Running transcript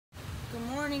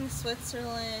morning,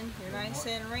 Switzerland. You're nice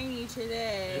and rainy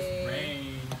today. It's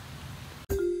rain.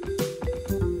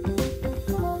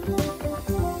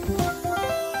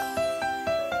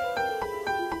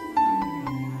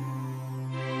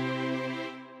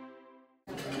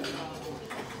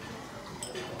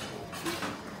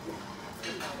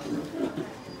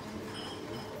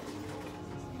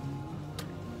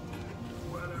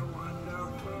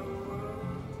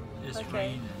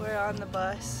 Okay, we're on the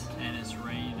bus. And it's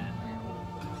raining.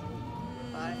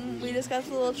 We just got to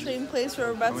the little train place where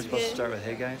we're about to get. Start with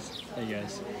hey guys. Hey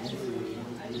guys.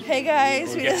 Hey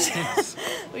guys,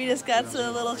 we just got to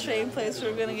the little train place where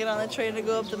we're gonna get on the train to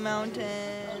go up the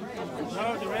mountain.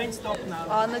 No, the rain stopped now.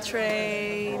 On the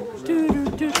train.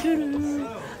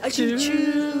 A choo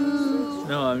choo.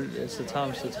 No, it's the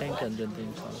Thomas the Tank Engine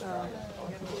theme song. Oh.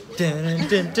 Dun,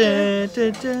 dun, dun,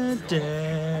 dun, dun,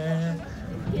 dun.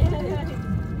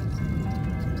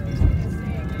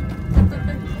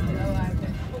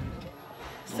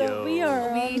 So we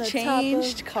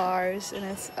changed cars, and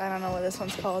it's, I don't know what this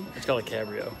one's called. It's called a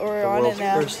cabrio. We're on it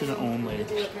now. First and only.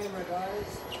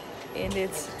 And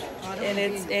it's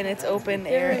open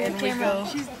air, and we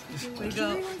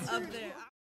go up there.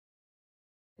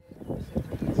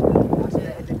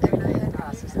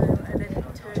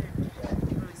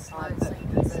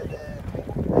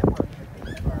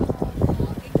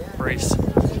 Brace.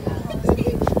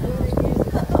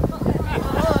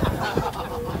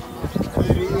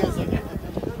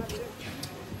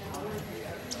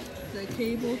 The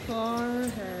cable car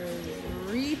has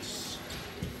reached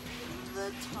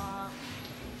the top.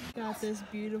 Got this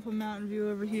beautiful mountain view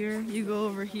over here. You go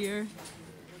over here.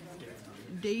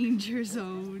 Danger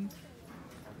zone.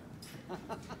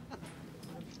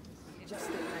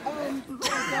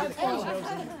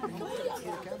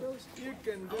 You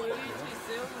can do it.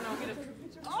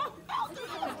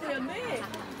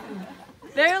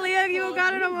 There, Liam, you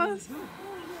got it almost.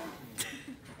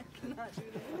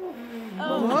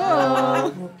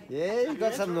 Whoa! Yeah, you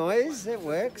got some noise. It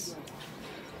works.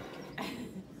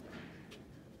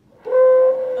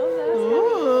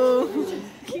 Ooh.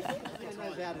 He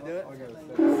knows how to do it.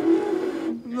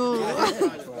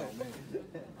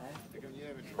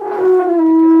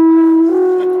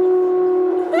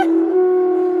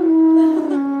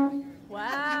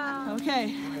 Wow.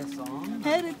 Okay.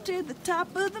 Headed to the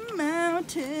top of the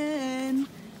mountain.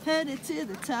 Headed to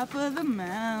the top of the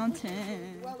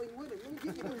mountain.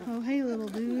 Oh, hey, little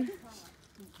dude.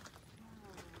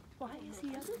 Why is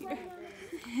he up here?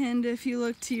 And if you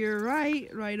look to your right,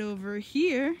 right over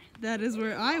here, that is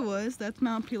where I was. That's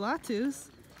Mount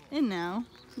Pilatus. And now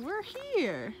we're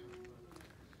here.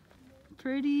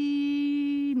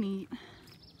 Pretty neat.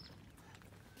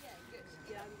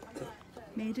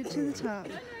 Made it to the top.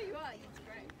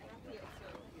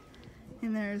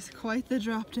 And there's quite the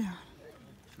drop down.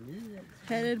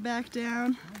 Headed back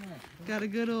down. Got a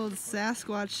good old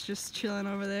Sasquatch just chilling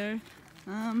over there.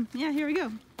 Yeah, here we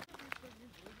go.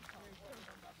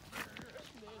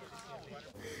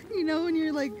 You know when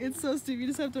you're like, it's so stupid, you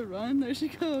just have to run. There she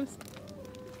goes.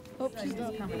 Oh, she's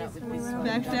back down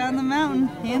the mountain.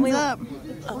 Hands up.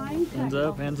 Hands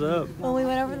up, hands up. When we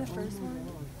went over the first one.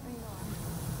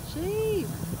 Sheep.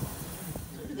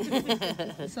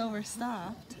 So we're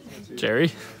stopped.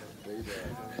 Jerry?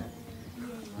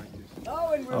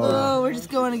 Oh, we're just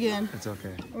going again. It's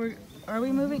okay. Are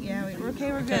we moving? Yeah, we're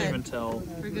okay, we're I can't even good. tell.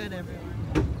 We're good,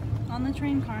 everyone. On the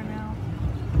train car now.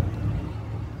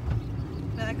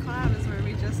 That cloud is where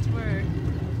we just were.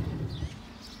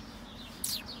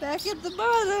 Back at the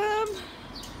bottom.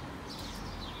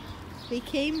 We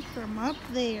came from up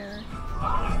there.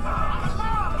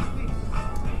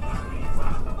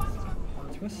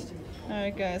 Twist.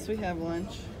 Alright guys, we have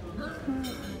lunch.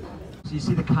 So you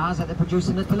see the cars that they produce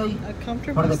in Italy? A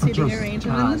comfortable seating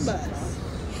arrangement in the bus.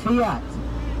 Fiat.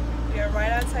 We are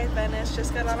right outside Venice,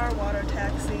 just got on our water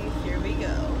taxi. Here we go.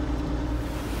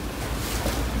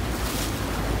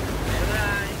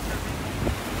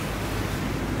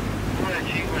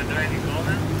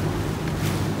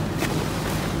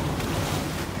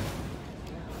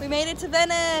 We made it to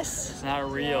Venice! It's not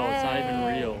real. It's not even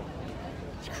real.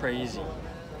 It's crazy.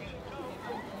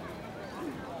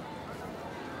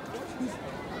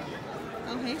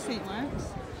 Oh, hey, St.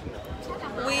 Mark's.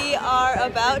 We are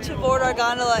about to board our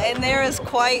gondola, and there is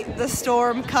quite the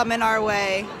storm coming our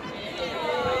way.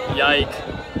 Yike.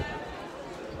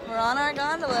 We're on our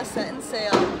gondola, setting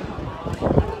sail.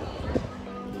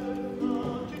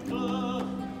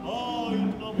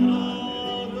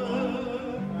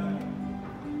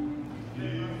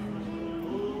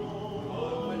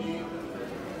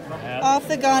 Off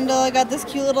the gondola. Got this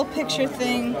cute little picture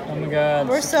thing. Oh my god.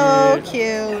 We're so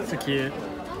cute. So cute.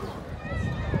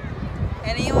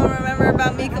 Anyone remember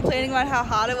about me complaining about how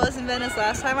hot it was in Venice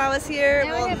last time I was here?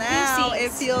 Now we Well, have now two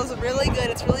it seats. feels really good.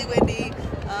 It's really windy.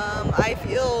 I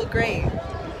feel great.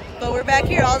 But we're back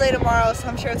here all day tomorrow, so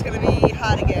I'm sure it's going to be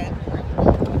hot again.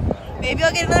 Maybe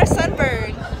I'll get another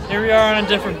sunburn. Here we are on a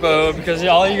different boat because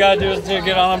all you gotta do is to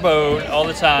get on a boat all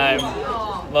the time.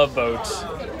 Love boats.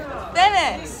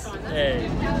 Venice! Hey.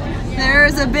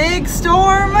 There's a big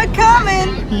storm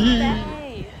a-coming!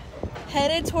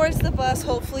 Headed towards the bus.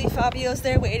 Hopefully Fabio's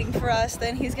there waiting for us.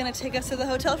 Then he's gonna take us to the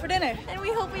hotel for dinner. And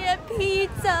we hope we have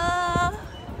pizza.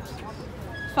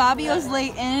 Fabio's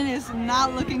late and it is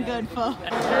not looking good, folks.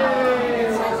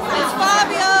 It's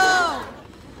Fabio!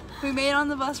 We made it on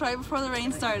the bus right before the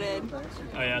rain started.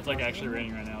 Oh yeah, it's like actually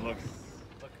raining right now. Look.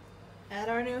 At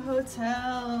our new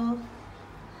hotel.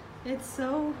 It's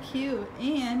so cute.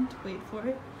 And, wait for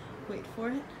it.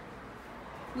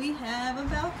 We have a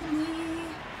balcony.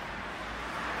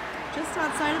 Just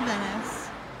outside of Venice.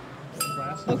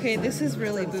 Okay, this is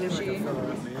really bougie.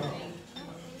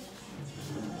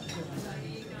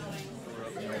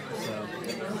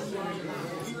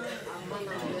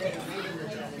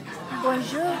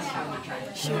 Bonjour.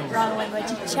 Shoot, wrong one, but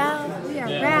ciao. We are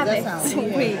rabbits.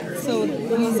 Wait, so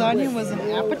the lasagna was an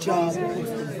appetizer?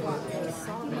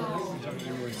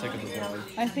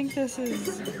 I think this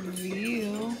is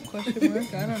veal, question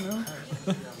mark, I don't know.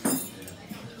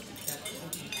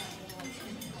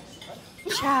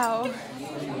 Ciao.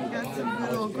 Got some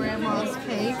good old grandma's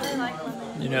cake.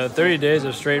 You know, 30 days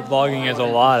of straight vlogging is a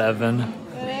lot, Evan.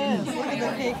 It is. Look at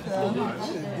the cake though.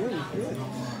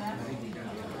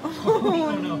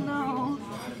 Oh no.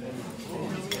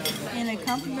 An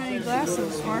accompanying glass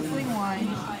of sparkling wine.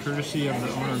 Courtesy of the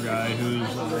owner guy who's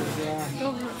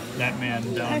that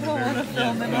man down I don't there. want to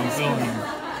film I'm it.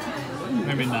 filming.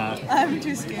 Maybe not. I'm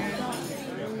too scared.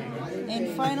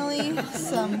 And finally,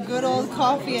 some good old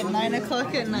coffee at 9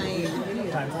 o'clock at night.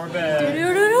 Time for bed.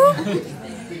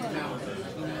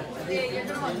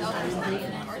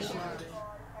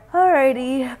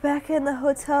 Alrighty, back in the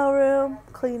hotel room,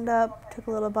 cleaned up, took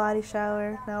a little body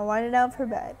shower, now winding down for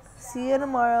bed. See you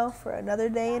tomorrow for another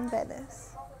day in Venice.